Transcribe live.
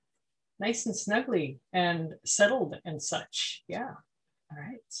nice and snugly and settled and such. Yeah. All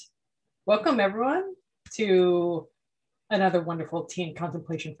right. Welcome everyone to another wonderful Tea and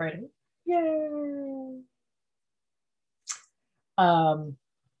Contemplation Friday. Yay.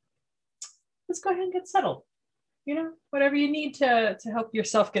 Let's go ahead and get settled. You know, whatever you need to help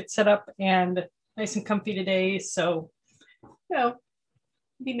yourself get set up and nice and comfy today. So,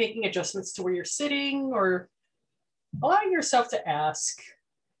 be making adjustments to where you're sitting or allowing yourself to ask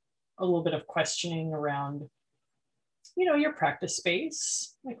a little bit of questioning around, your practice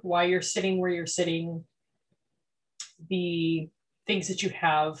space, like why you're sitting where you're sitting, the things that you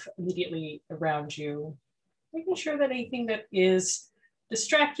have immediately around you, making sure that anything that is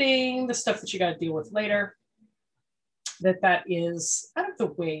distracting, the stuff that you got to deal with later, that is out of the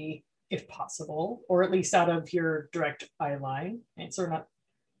way if possible, or at least out of your direct eye line. And so we're not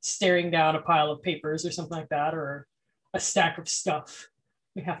staring down a pile of papers or something like that, or a stack of stuff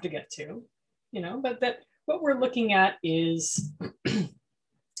we have to get to, but that what we're looking at is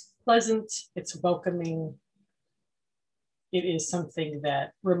pleasant, it's welcoming. It is something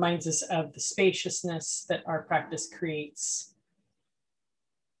that reminds us of the spaciousness that our practice creates.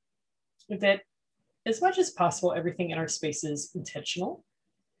 That as much as possible, everything in our space is intentional.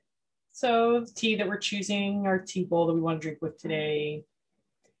 So the tea that we're choosing, our tea bowl that we want to drink with today,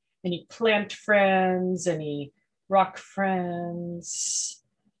 any plant friends, any rock friends,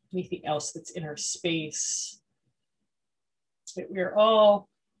 anything else that's in our space. We're all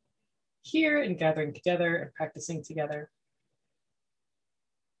here and gathering together and practicing together.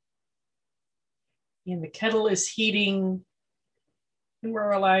 And the kettle is heating, and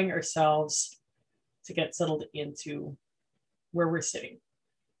we're allowing ourselves to get settled into where we're sitting.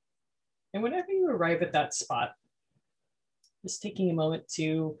 And whenever you arrive at that spot, just taking a moment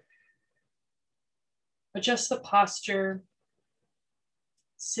to adjust the posture,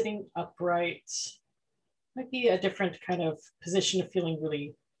 sitting upright, might be a different kind of position of feeling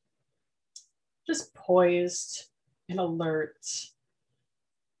really just poised and alert,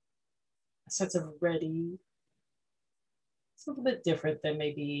 a sense of ready. It's a little bit different than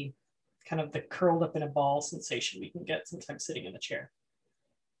maybe kind of the curled up in a ball sensation we can get sometimes sitting in a chair.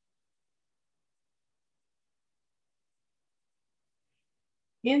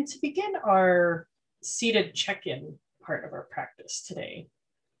 And to begin our seated check-in part of our practice today,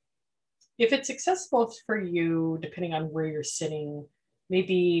 if it's accessible for you, depending on where you're sitting,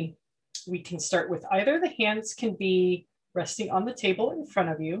 maybe we can start with either the hands can be resting on the table in front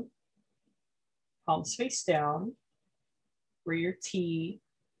of you, palms face down, where your tea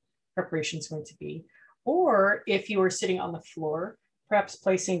preparation is going to be. Or if you are sitting on the floor, perhaps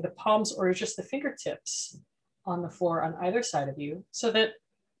placing the palms or just the fingertips on the floor on either side of you so that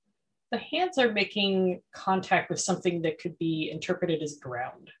the hands are making contact with something that could be interpreted as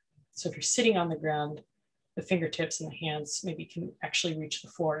ground. So if you're sitting on the ground, the fingertips and the hands maybe can actually reach the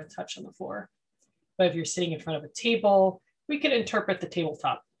floor and touch on the floor. But if you're sitting in front of a table, we could interpret the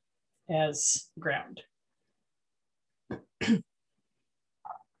tabletop as ground. And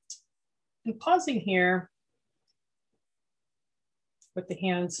pausing here with the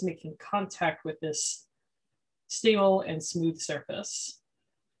hands making contact with this stable and smooth surface.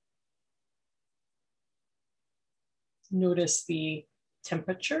 Notice the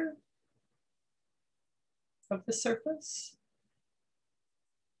temperature of the surface,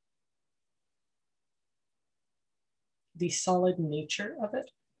 the solid nature of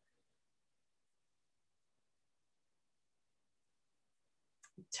it.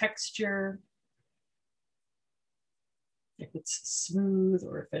 Texture, if it's smooth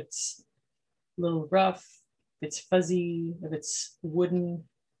or if it's a little rough, if it's fuzzy, if it's wooden,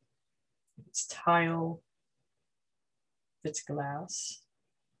 if it's tile, if it's glass.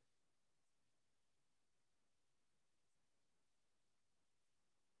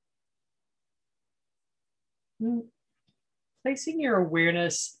 Placing your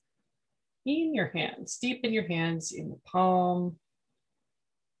awareness in your hands, deep in your hands, in the palm,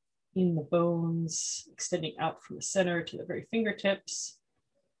 in the bones, extending out from the center to the very fingertips.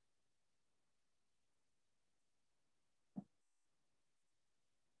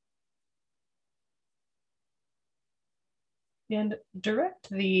 And direct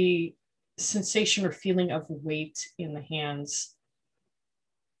the sensation or feeling of weight in the hands.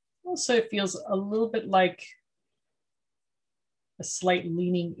 Also, it feels a little bit like a slight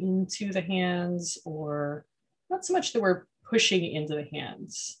leaning into the hands, or not so much that we're pushing into the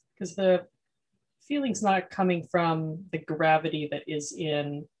hands, because the feeling's not coming from the gravity that is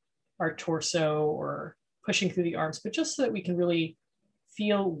in our torso or pushing through the arms, but just so that we can really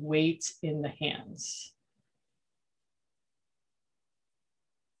feel weight in the hands.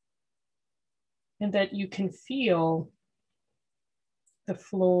 and that you can feel the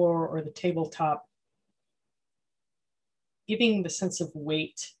floor or the tabletop giving the sense of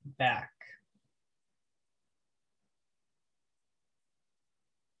weight back.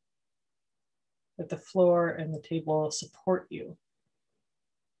 That the floor and the table support you.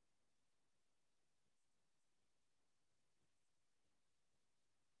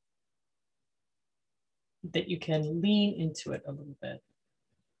 That you can lean into it a little bit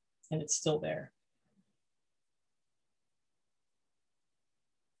and it's still there.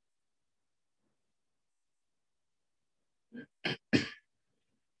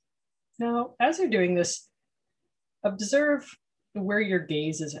 Now, as you're doing this, observe where your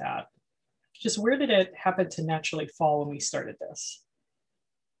gaze is at. Just where did it happen to naturally fall when we started this?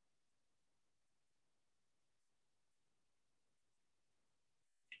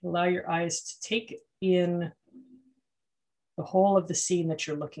 Allow your eyes to take in the whole of the scene that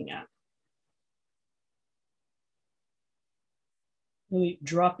you're looking at. Really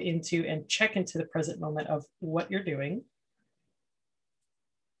drop into and check into the present moment of what you're doing.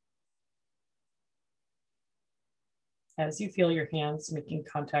 As you feel your hands making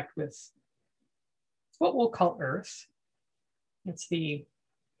contact with what we'll call earth. It's the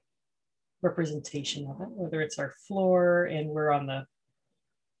representation of it, whether it's our floor and we're on the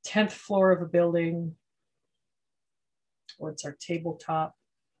 10th floor of a building, or it's our tabletop,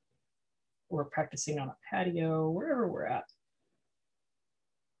 or practicing on a patio, wherever we're at.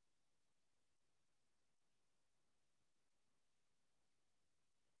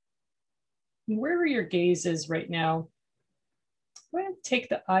 And wherever your gaze is right now, go ahead and take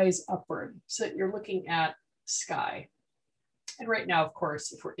the eyes upward so that you're looking at sky. And right now, of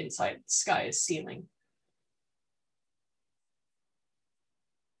course, if we're inside, the sky is ceiling.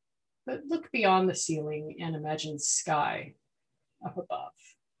 But look beyond the ceiling and imagine sky up above.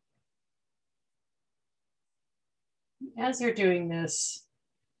 As you're doing this,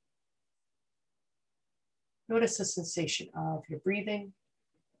 notice the sensation of your breathing.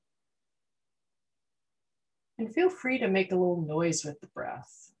 And feel free to make a little noise with the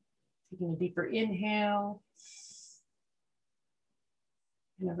breath. Taking a deeper inhale.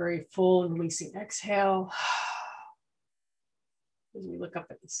 And a very full and releasing exhale. As we look up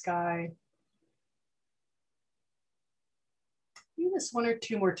at the sky. Do this one or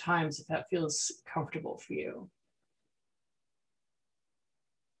two more times if that feels comfortable for you.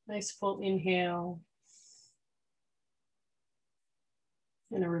 Nice full inhale.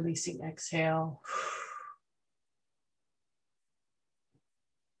 And a releasing exhale.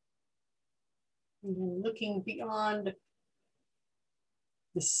 And then looking beyond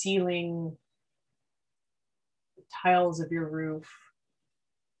the ceiling, the tiles of your roof,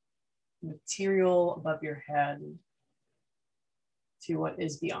 material above your head, to what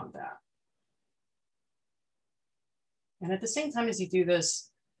is beyond that. And at the same time as you do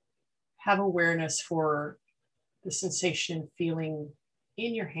this, have awareness for the sensation, feeling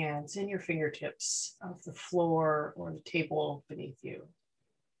in your hands, in your fingertips of the floor or the table beneath you.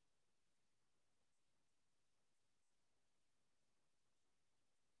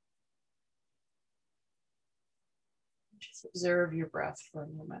 Just observe your breath for a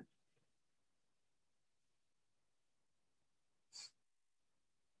moment.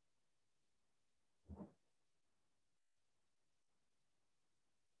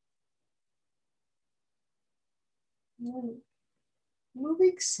 And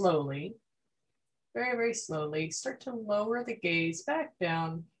moving slowly, very, very slowly, start to lower the gaze back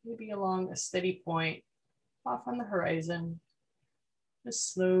down, maybe along a steady point off on the horizon.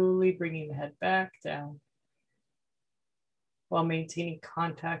 Just slowly bringing the head back down while maintaining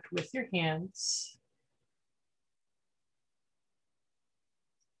contact with your hands.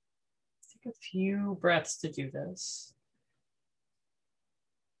 Take a few breaths to do this.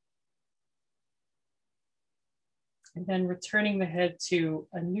 And then returning the head to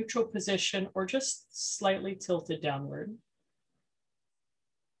a neutral position or just slightly tilted downward.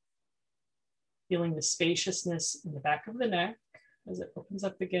 Feeling the spaciousness in the back of the neck as it opens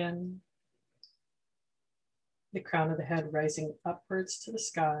up again. The crown of the head rising upwards to the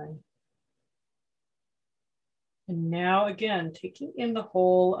sky. And now again, taking in the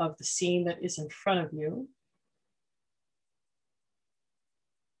whole of the scene that is in front of you.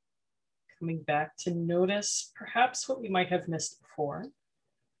 Coming back to notice perhaps what we might have missed before.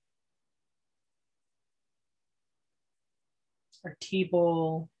 Our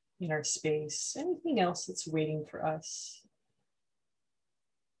table in our space, anything else that's waiting for us.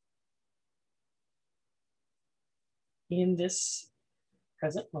 In this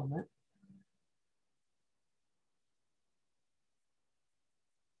present moment.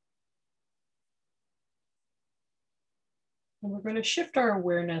 And we're going to shift our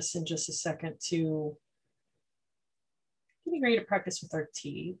awareness in just a second to getting ready to practice with our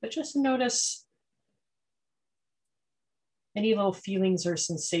tea, but just notice any little feelings or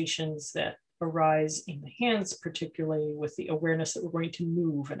sensations that arise in the hands, particularly with the awareness that we're going to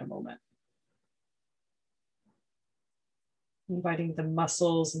move in a moment. Inviting the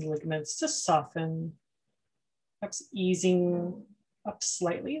muscles and ligaments to soften, perhaps easing up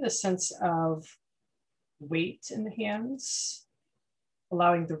slightly the sense of weight in the hands,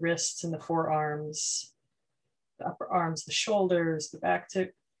 allowing the wrists and the forearms, the upper arms, the shoulders, the back to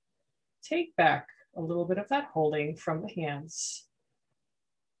take back a little bit of that holding from the hands.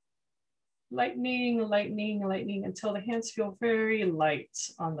 Lightening, lightening, lightening until the hands feel very light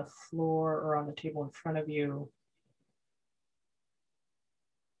on the floor or on the table in front of you.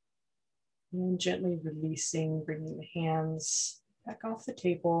 And gently releasing, bringing the hands back off the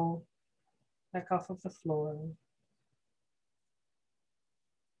table, back off of the floor.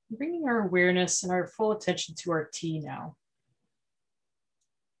 Bringing our awareness and our full attention to our tea now.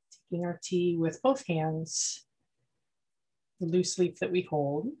 Taking our tea with both hands, the loose leaf that we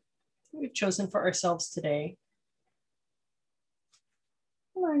hold, that we've chosen for ourselves today.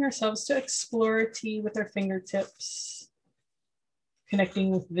 Allowing ourselves to explore tea with our fingertips,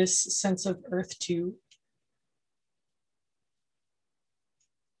 connecting with this sense of earth too.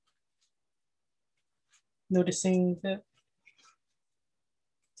 Noticing the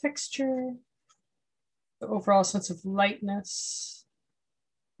texture, the overall sense of lightness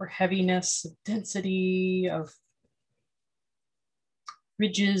or heaviness, of density, of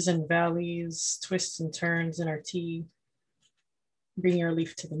ridges and valleys, twists and turns in our tea. Bringing our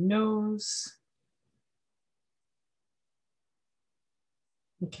leaf to the nose.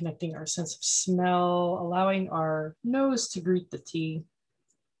 And connecting our sense of smell, allowing our nose to greet the tea.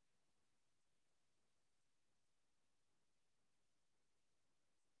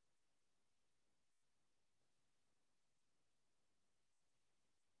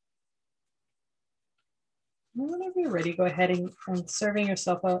 And whenever you're ready, go ahead and serving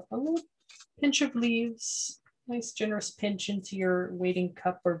yourself a little pinch of leaves. Nice generous pinch into your waiting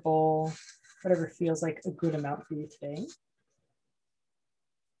cup or bowl, whatever feels like a good amount for you today.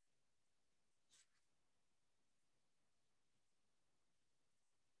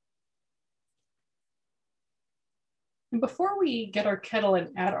 And before we get our kettle and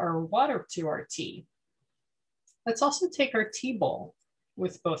add our water to our tea, let's also take our tea bowl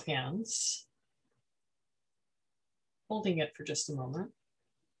with both hands, holding it for just a moment.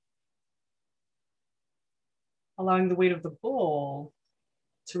 Allowing the weight of the bowl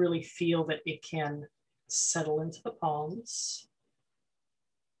to really feel that it can settle into the palms.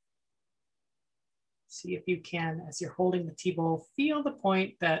 See if you can, as you're holding the tea bowl, feel the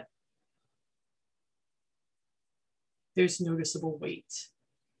point that there's noticeable weight.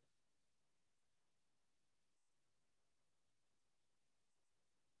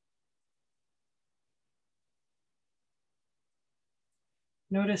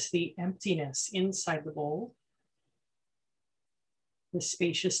 Notice the emptiness inside the bowl, the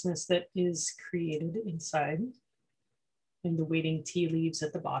spaciousness that is created inside, and the waiting tea leaves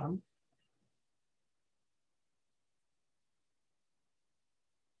at the bottom.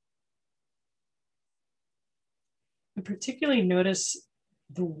 And particularly notice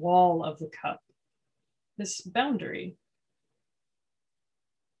the wall of the cup, this boundary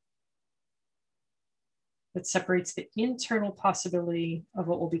that separates the internal possibility of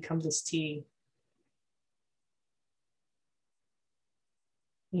what will become this tea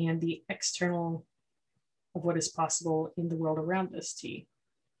and the external of what is possible in the world around this tea.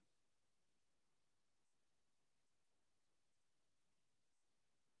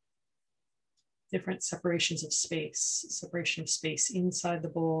 Different separations of space, separation of space inside the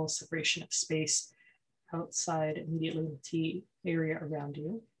bowl, separation of space outside immediately in the tea area around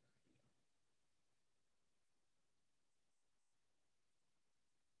you.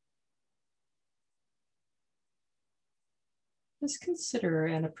 Just consider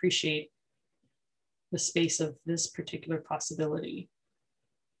and appreciate the space of this particular possibility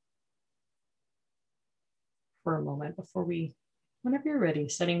for a moment before we, whenever you're ready,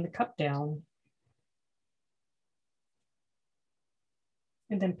 setting the cup down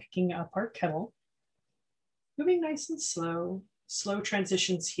and then picking up our kettle, moving nice and slow. Slow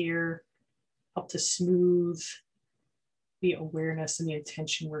transitions here help to smooth the awareness and the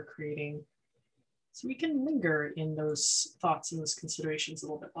attention we're creating so we can linger in those thoughts and those considerations a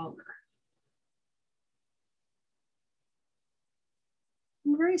little bit longer.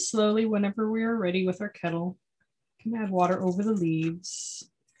 And very slowly, whenever we are ready with our kettle, we can add water over the leaves.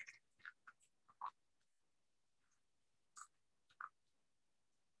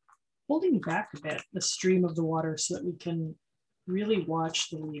 holding back a bit the stream of the water so that we can really watch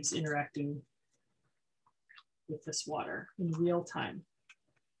the leaves interacting with this water in real time.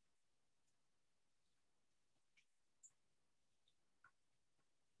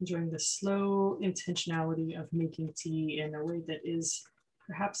 Enjoying the slow intentionality of making tea in a way that is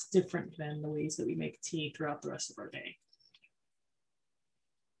perhaps different than the ways that we make tea throughout the rest of our day.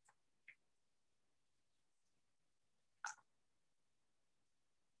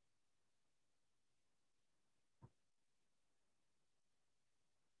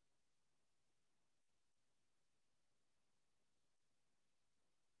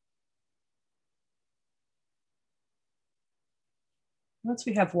 Once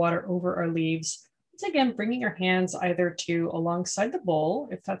we have water over our leaves, once again, bringing our hands either to alongside the bowl,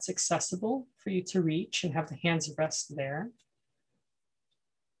 if that's accessible for you to reach and have the hands rest there,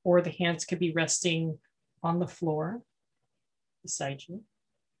 or the hands could be resting on the floor beside you.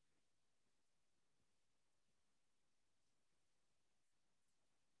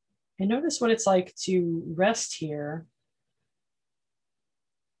 And notice what it's like to rest here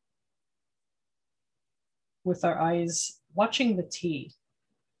with our eyes watching the tea.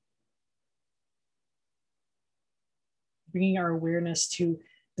 Bringing our awareness to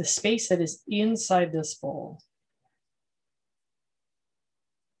the space that is inside this bowl.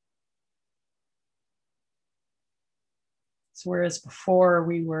 So whereas before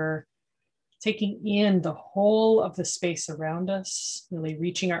we were taking in the whole of the space around us, really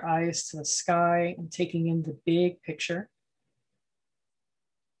reaching our eyes to the sky and taking in the big picture,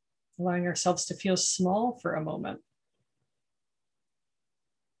 allowing ourselves to feel small for a moment.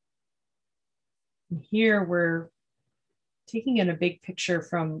 And here we're taking in a big picture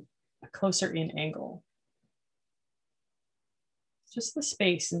from a closer in angle. Just the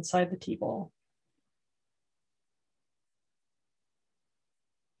space inside the tea bowl.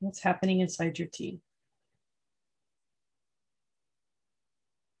 What's happening inside your tea?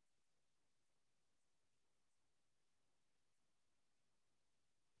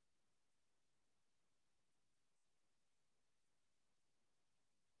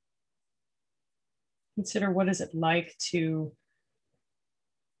 Consider what is it like to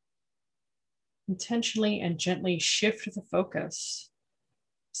intentionally and gently shift the focus.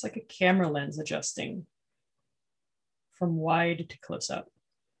 It's like a camera lens adjusting from wide to close up.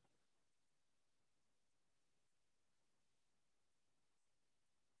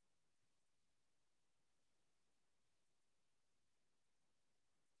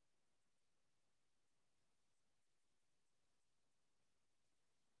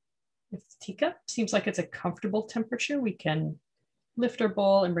 If the teacup seems like it's a comfortable temperature, we can lift our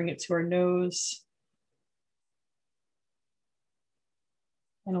bowl and bring it to our nose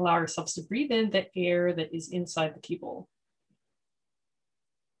and allow ourselves to breathe in the air that is inside the tea bowl.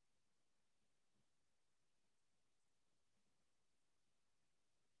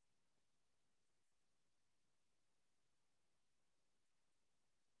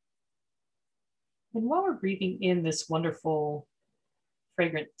 And while we're breathing in this wonderful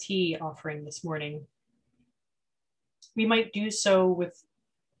fragrant tea offering this morning, we might do so with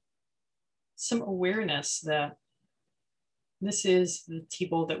some awareness that this is the tea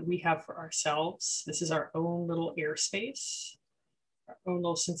bowl that we have for ourselves. This is our own little airspace, our own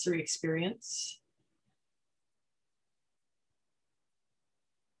little sensory experience.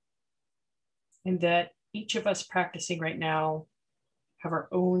 And that each of us practicing right now have our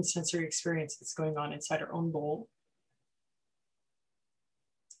own sensory experience that's going on inside our own bowl.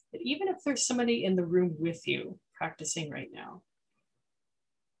 But even if there's somebody in the room with you practicing right now,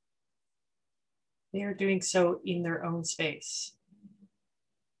 they are doing so in their own space.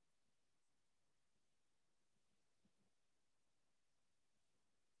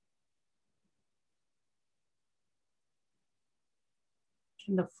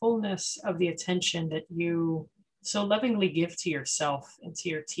 And the fullness of the attention that you so lovingly give to yourself and to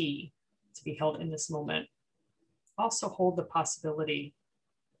your tea to be held in this moment also hold the possibility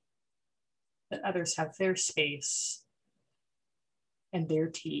that others have their space and their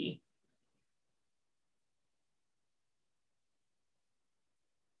tea.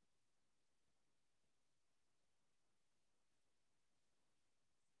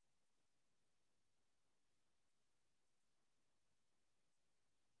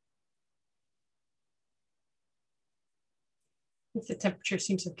 If the temperature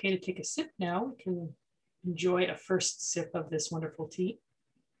seems okay to take a sip now, we can enjoy a first sip of this wonderful tea.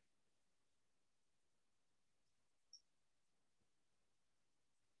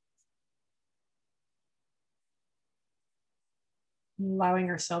 Allowing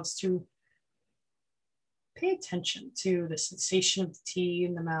ourselves to pay attention to the sensation of the tea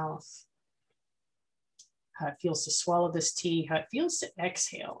in the mouth, how it feels to swallow this tea, how it feels to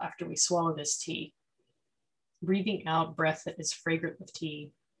exhale after we swallow this tea, breathing out breath that is fragrant with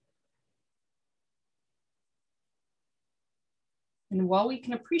tea. And while we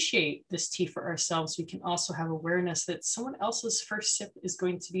can appreciate this tea for ourselves, we can also have awareness that someone else's first sip is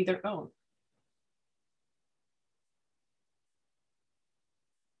going to be their own.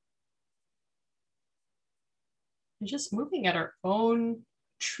 And just moving at our own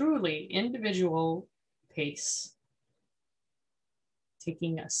truly individual pace,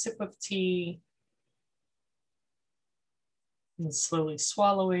 taking a sip of tea and slowly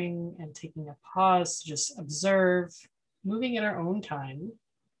swallowing and taking a pause to just observe, moving at our own time.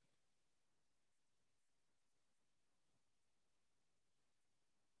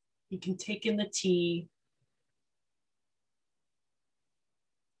 You can take in the tea.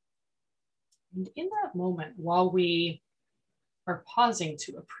 And in that moment, while we are pausing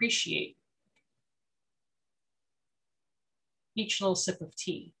to appreciate each little sip of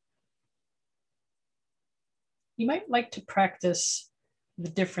tea, you might like to practice the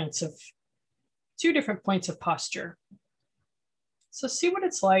difference of 2 different points of posture. So see what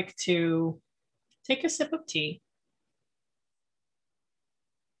it's like to take a sip of tea.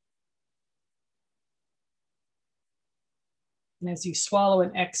 And as you swallow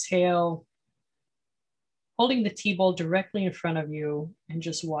and exhale, holding the tea bowl directly in front of you and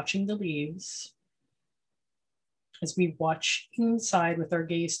just watching the leaves as we watch inside with our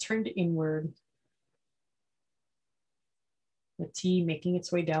gaze turned inward, the tea making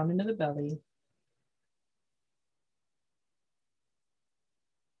its way down into the belly.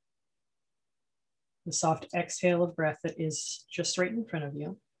 The soft exhale of breath that is just right in front of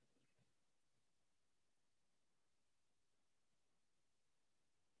you.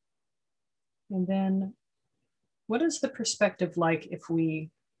 And then what is the perspective like if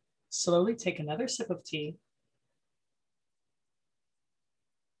we slowly take another sip of tea?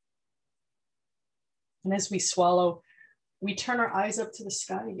 And as we swallow, we turn our eyes up to the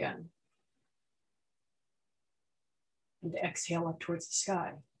sky again. And exhale up towards the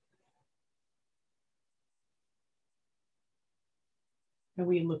sky. And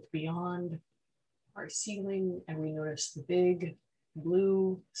we look beyond our ceiling and we notice the big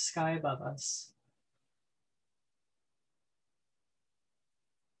blue sky above us.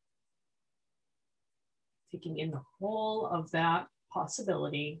 Taking in the whole of that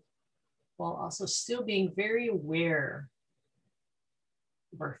possibility while also still being very aware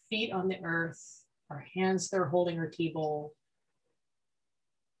of our feet on the earth, our hands that are holding our tea bowl,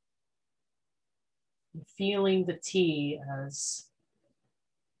 and feeling the tea as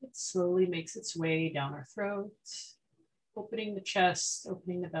it slowly makes its way down our throat, opening the chest,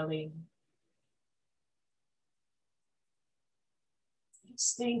 opening the belly.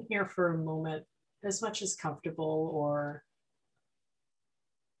 Just staying here for a moment, as much as comfortable, or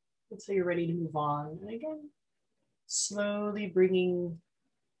until you're ready to move on. And again, slowly bringing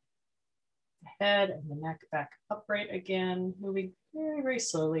the head and the neck back upright again, moving very, very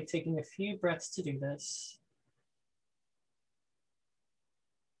slowly, taking a few breaths to do this.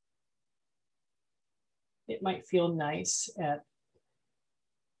 It might feel nice at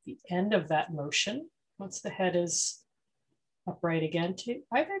the end of that motion, once the head is upright again, to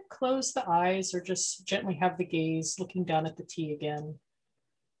either close the eyes or just gently have the gaze looking down at the tea again.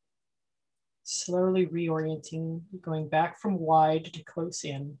 Slowly reorienting, going back from wide to close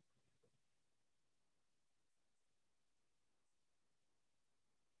in.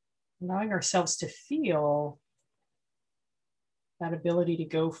 Allowing ourselves to feel that ability to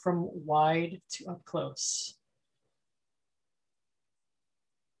go from wide to up close.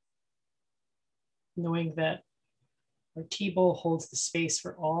 Knowing that our tea bowl holds the space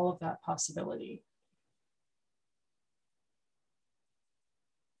for all of that possibility.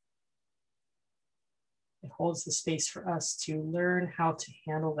 It holds the space for us to learn how to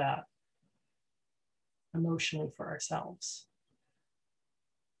handle that emotionally for ourselves.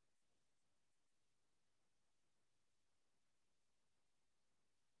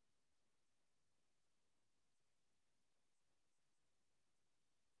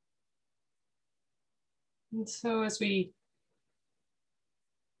 And so as we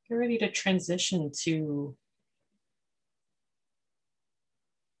get ready to transition to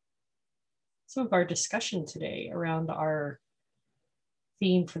some of our discussion today around our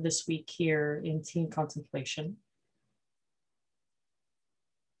theme for this week here in Tea and Contemplation,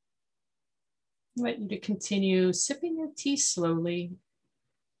 I invite you to continue sipping your tea slowly.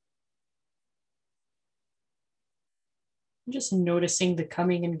 Just noticing the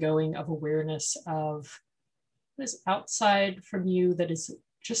coming and going of awareness of What is outside from you that is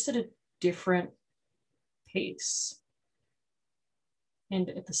just at a different pace? And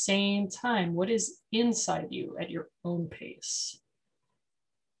at the same time, what is inside you at your own pace?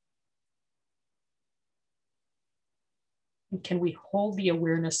 And can we hold the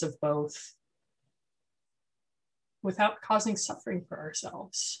awareness of both without causing suffering for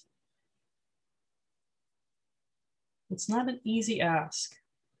ourselves? It's not an easy ask.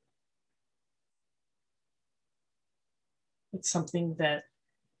 It's something that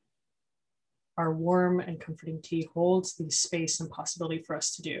our warm and comforting tea holds the space and possibility for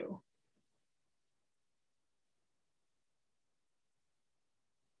us to do.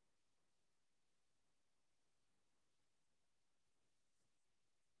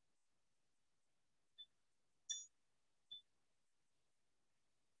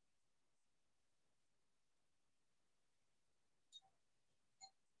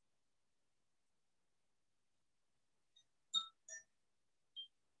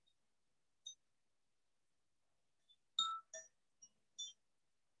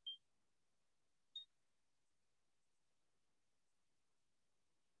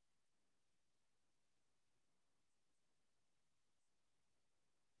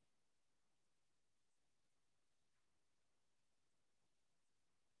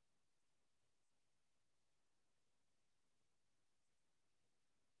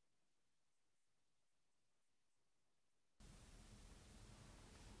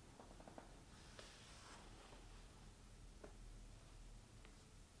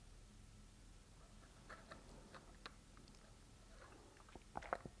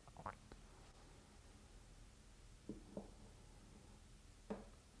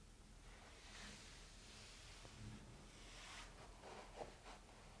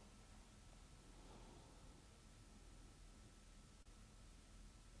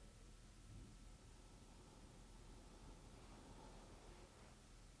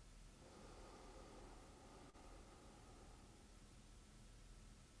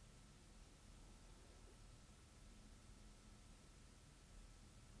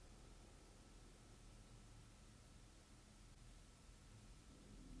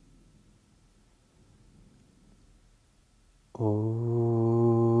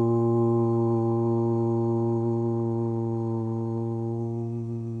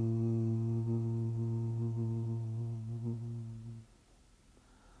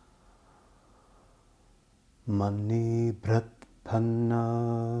 Mani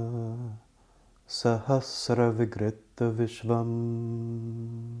Bhratpanna Sahasra Vigrita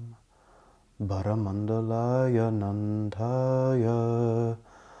Vishvam Bharamandalaya Nandhaya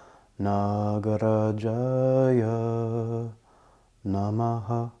Nagarajaya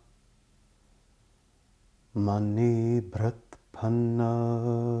Namaha. Mani Bhratpanna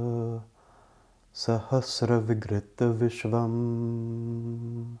Sahasra Vigrita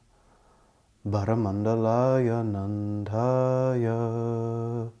Vishvam Bharamandalaya Nandhaya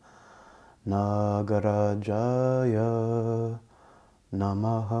Nagarajaya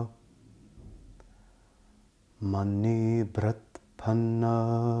Namaha. Mani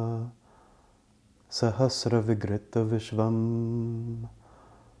Bhratpanna Sahasra Vigrita Vishvam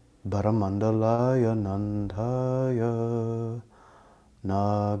Bharamandalaya Nandhaya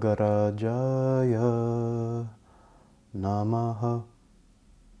Nagarajaya Namaha.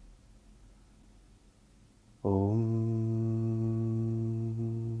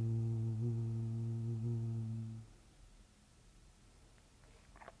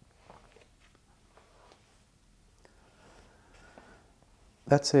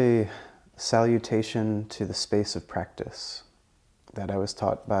 That's a salutation to the space of practice that I was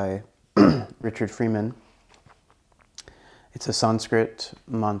taught by Richard Freeman. It's a Sanskrit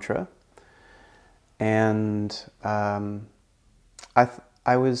mantra, and I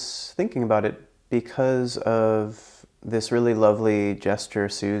was thinking about it because of this really lovely gesture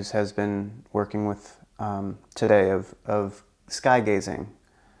Suze has been working with today of sky gazing,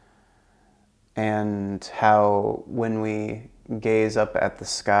 and how when we gaze up at the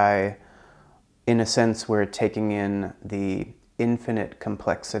sky, in a sense we're taking in the infinite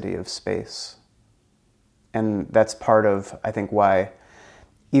complexity of space. And that's part of, I think, why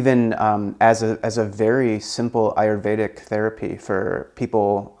even as a very simple Ayurvedic therapy for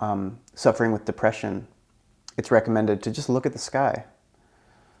people suffering with depression, it's recommended to just look at the sky,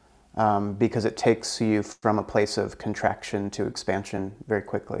 because it takes you from a place of contraction to expansion very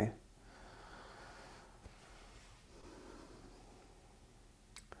quickly.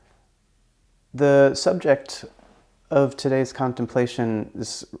 The subject of today's contemplation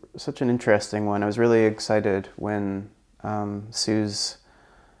is such an interesting one. I was really excited when Suze,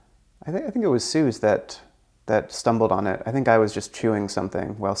 I think it was Suze that that stumbled on it. I think I was just chewing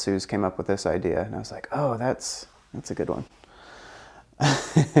something while Suze came up with this idea, and I was like, oh, that's a good one.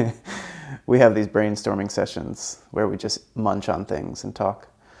 We have these brainstorming sessions where we just munch on things and talk.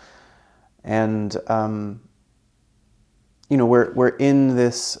 And, we're in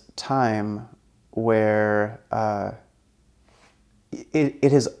this time where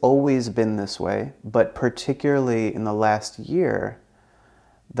it has always been this way, but particularly in the last year,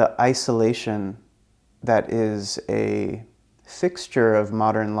 the isolation that is a fixture of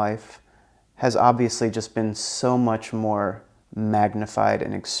modern life has obviously just been so much more magnified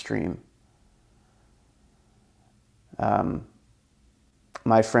and extreme.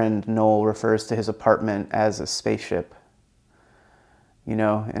 My friend Noel refers to his apartment as a spaceship,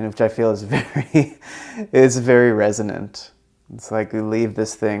 and which I feel is very resonant. It's like we leave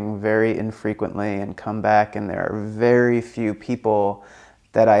this thing very infrequently and come back, and there are very few people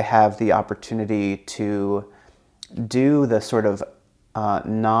that I have the opportunity to do the sort of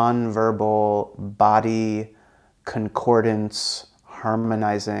non-verbal body concordance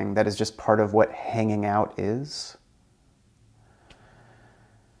harmonizing that is just part of what hanging out is.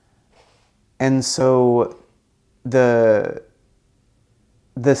 And so the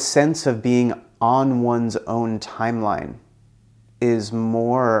sense of being on one's own timeline is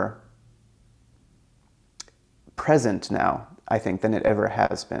more present now, I think, than it ever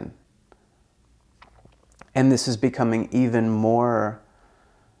has been. And this is becoming even more,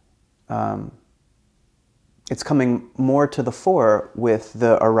 it's coming more to the fore with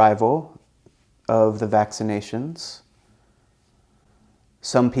the arrival of the vaccinations.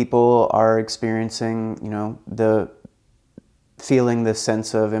 Some people are experiencing, feeling this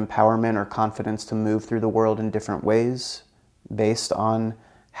sense of empowerment or confidence to move through the world in different ways based on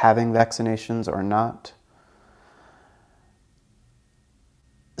having vaccinations or not.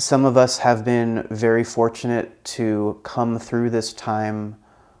 Some of us have been very fortunate to come through this time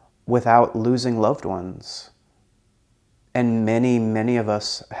without losing loved ones. And many, many of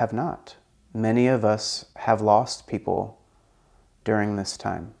us have not. Many of us have lost people during this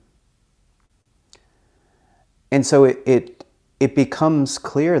time. And so it becomes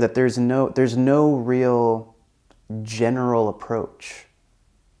clear that there's no real general approach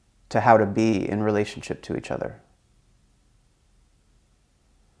to how to be in relationship to each other.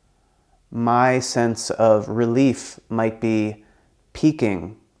 My sense of relief might be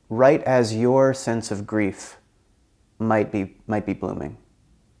peaking right as your sense of grief might be blooming.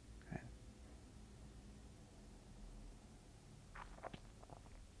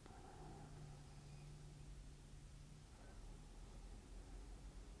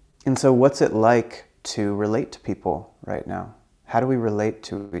 And so what's it like to relate to people right now? How do we relate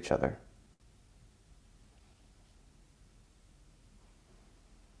to each other?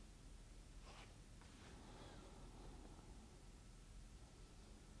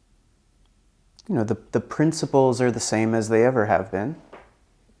 The principles are the same as they ever have been.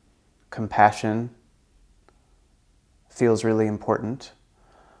 Compassion feels really important,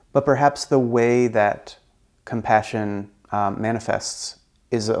 but perhaps the way that compassion manifests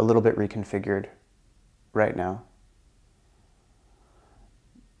is a little bit reconfigured right now.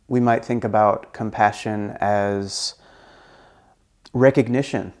 We might think about compassion as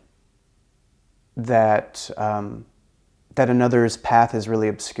recognition that another's path is really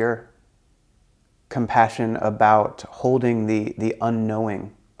obscure. Compassion about holding the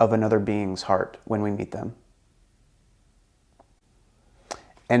unknowing of another being's heart when we meet them.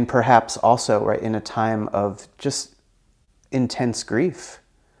 And perhaps also, right, in a time of just intense grief,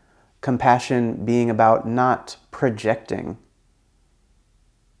 compassion being about not projecting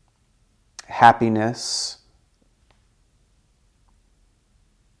happiness,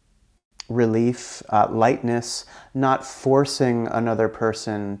 relief, lightness, not forcing another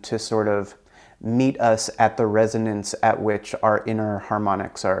person to sort of meet us at the resonance at which our inner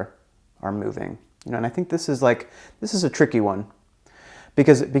harmonics are moving. And I think this is a tricky one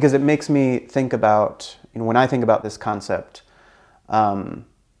because it makes me think about, when I think about this concept,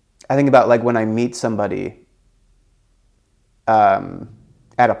 I think about like when I meet somebody at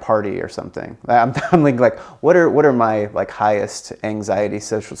a party or something. I'm like what are my like highest anxiety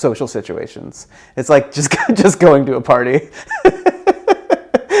social situations? It's like just going to a party.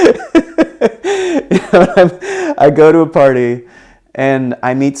 I go to a party and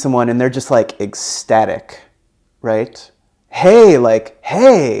I meet someone and they're just like ecstatic, right? Hey,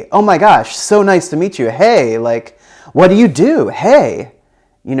 oh my gosh, so nice to meet you. Hey, like, what do you do? Hey,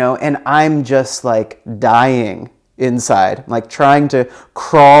 and I'm just like dying inside, I'm like trying to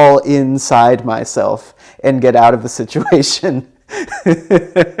crawl inside myself and get out of the situation.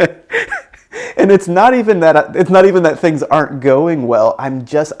 And it's not even that things aren't going well.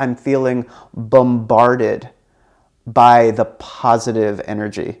 I'm feeling bombarded by the positive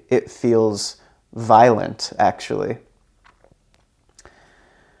energy. It feels violent, actually.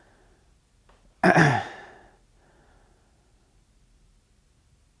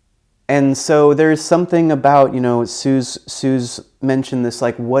 And so there's something about, Sue's mentioned this,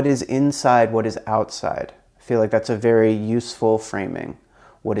 like, what is inside, what is outside. I feel like that's a very useful framing.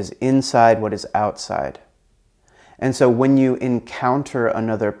 What is inside, what is outside. And so when you encounter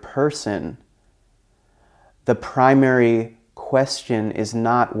another person, the primary question is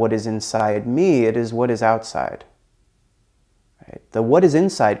not what is inside me, it is what is outside. Right? The what is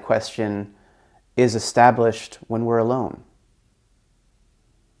inside question is established when we're alone.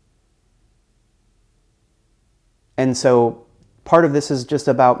 And so part of this is just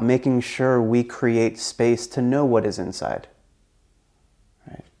about making sure we create space to know what is inside.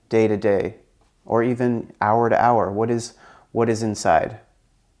 Right? Day to day, or even hour to hour, what is inside?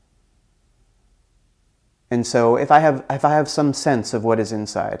 And so if I have some sense of what is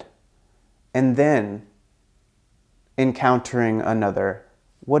inside, and then encountering another,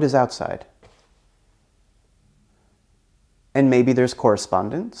 what is outside? And maybe there's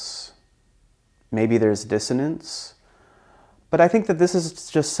correspondence, maybe there's dissonance, but I think that this is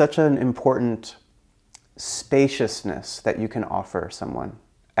just such an important spaciousness that you can offer someone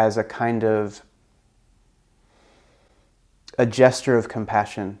as a kind of a gesture of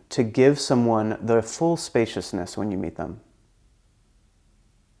compassion, to give someone the full spaciousness when you meet them.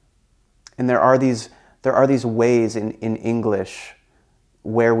 And there are these ways in English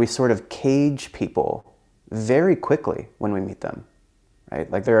where we sort of cage people very quickly when we meet them, right?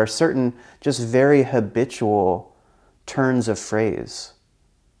 Like there are certain just very habitual turns of phrase,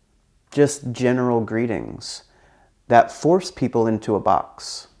 just general greetings that force people into a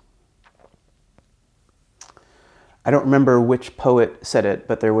box. I don't remember which poet said it,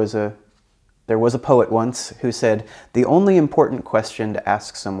 but there was a poet once who said, the only important question to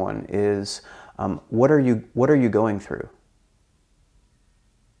ask someone is, what are you going through?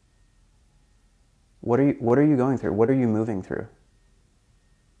 What are you going through? What are you moving through?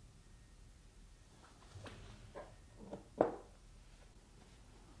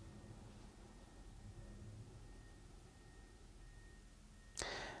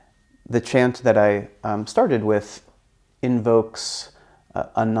 The chant that I started with invokes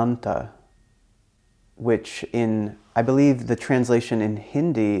Ananta, which I believe the translation in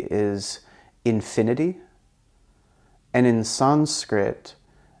Hindi is infinity. And in Sanskrit,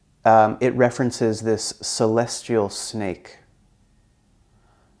 it references this celestial snake,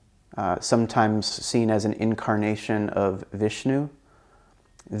 sometimes seen as an incarnation of Vishnu.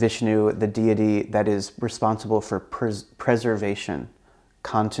 Vishnu, the deity that is responsible for preservation,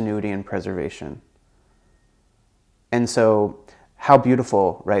 continuity and preservation. And so how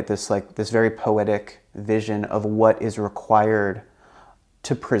beautiful, right? This very poetic vision of what is required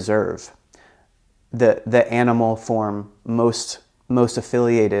to preserve. The animal form most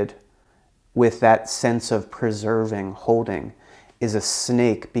affiliated with that sense of preserving, holding, is a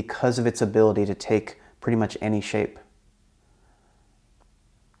snake because of its ability to take pretty much any shape.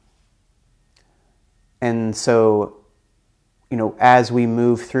 And so, as we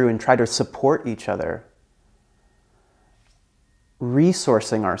move through and try to support each other,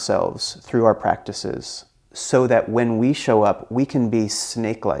 resourcing ourselves through our practices so that when we show up, we can be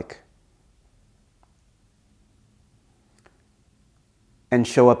snake-like and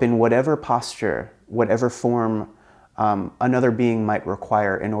show up in whatever posture, whatever form another being might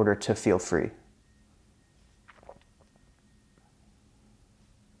require in order to feel free.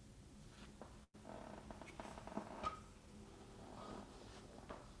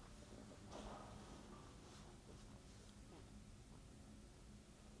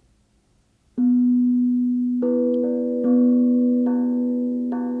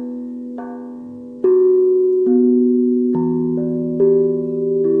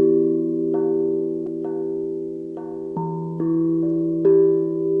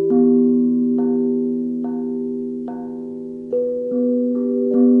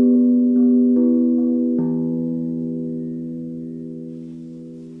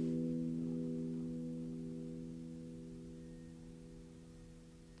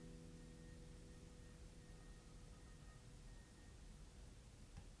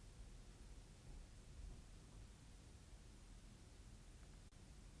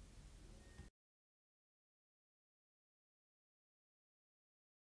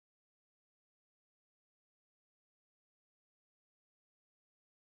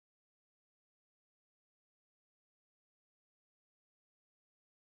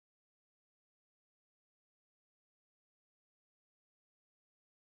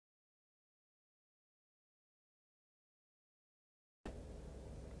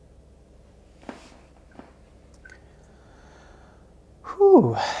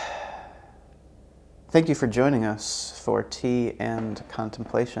 Whew. Thank you for joining us for Tea and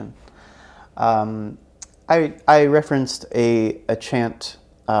Contemplation. I referenced a chant.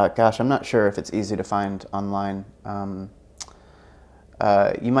 Gosh, I'm not sure if it's easy to find online.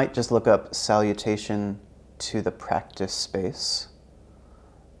 You might just look up Salutation to the Practice Space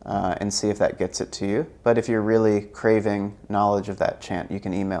and see if that gets it to you. But if you're really craving knowledge of that chant, you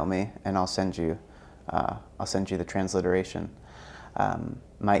can email me and I'll send you the transliteration.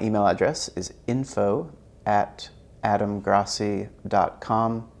 My email address is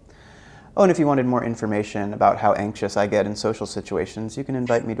info@adamgrassi.com. Oh, and if you wanted more information about how anxious I get in social situations, you can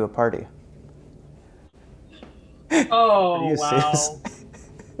invite me to a party. Oh, You wow.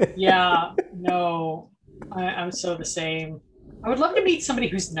 Yeah, no, I'm so the same. I would love to meet somebody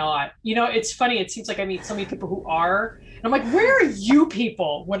who's not. It's funny. It seems like I meet so many people who are. And I'm like, where are you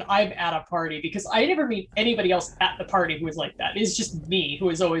people when I'm at a party? Because I never meet anybody else at the party who is like that. It's just me who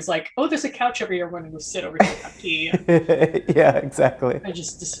is always like, oh, there's a couch over here. I'm going to go sit over here and have tea. And Yeah, exactly. I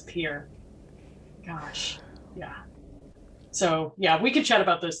just disappear. Gosh. Yeah. So yeah, we can chat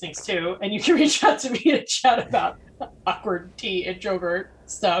about those things too. And you can reach out to me to chat about awkward tea introvert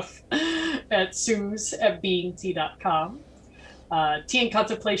stuff at Suze at beingtea.com. Tea and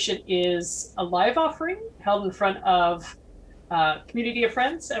Contemplation is a live offering held in front of a community of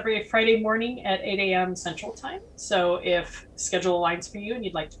friends every Friday morning at 8 a.m. Central Time. So if schedule aligns for you and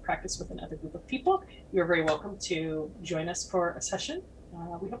you'd like to practice with another group of people, you're very welcome to join us for a session.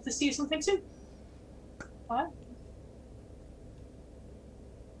 We hope to see you sometime soon. Bye.